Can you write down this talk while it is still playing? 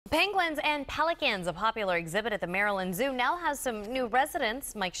Penguins and pelicans, a popular exhibit at the Maryland Zoo, now has some new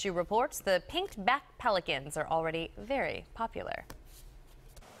residents. Mike Schuh reports the pink-backed pelicans are already very popular.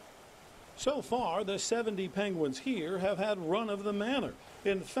 So far, the 70 penguins here have had run of the manor.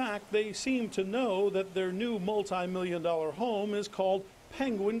 In fact, they seem to know that their new multi-million-dollar home is called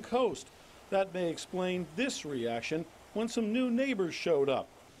Penguin Coast. That may explain this reaction when some new neighbors showed up.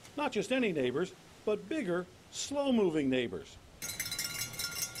 Not just any neighbors, but bigger, slow-moving neighbors.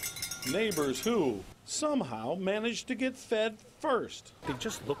 Neighbors who somehow managed to get fed first. They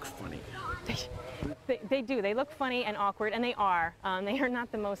just look funny. They do. They look funny and awkward, and they are. They are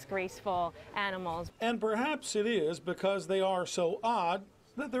not the most graceful animals. And perhaps it is because they are so odd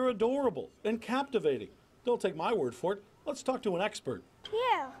that they're adorable and captivating. Don't take my word for it. Let's talk to an expert.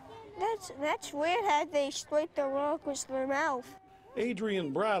 Yeah, that's weird how they split the rock with their mouth.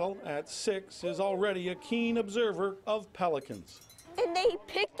 Adrian Brattle, at 6, is already a keen observer of pelicans. And they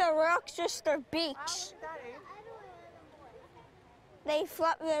pick the rocks with their beaks. They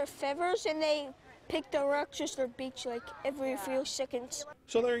flap their feathers and they pick the rocks with their beaks like every few seconds.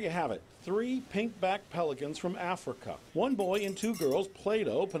 So there you have it, 3 pink-backed pelicans from Africa. 1 boy and 2 girls,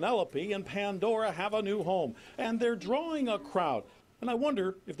 Plato, Penelope, and Pandora, have a new home, and they're drawing a crowd. And I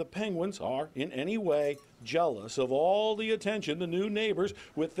wonder if the penguins are in any way jealous of all the attention the new neighbors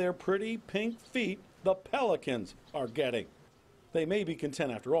with their pretty pink feet, the pelicans, are getting. They may be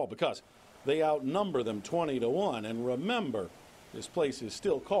content after all because they outnumber them 20-1. And remember, this place is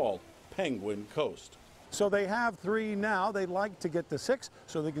still called Penguin Coast. So they have 3 now. They'd like to get to 6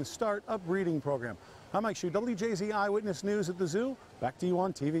 so they can start a breeding program. I'm Mike Schuh, WJZ Eyewitness News at the zoo. Back to you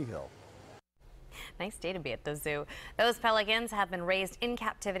on TV Hill. Nice day to be at the zoo. Those pelicans have been raised in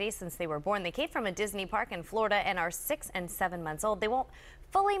captivity since they were born. They came from a Disney park in Florida and are 6 and 7 months old. They won't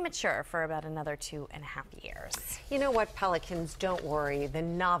fully mature for about another 2.5 years. You know what, pelicans, don't worry. The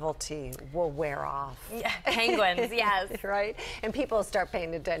novelty will wear off. Yeah, penguins, yes. Right? And people will start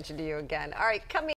paying attention to you again. All right, coming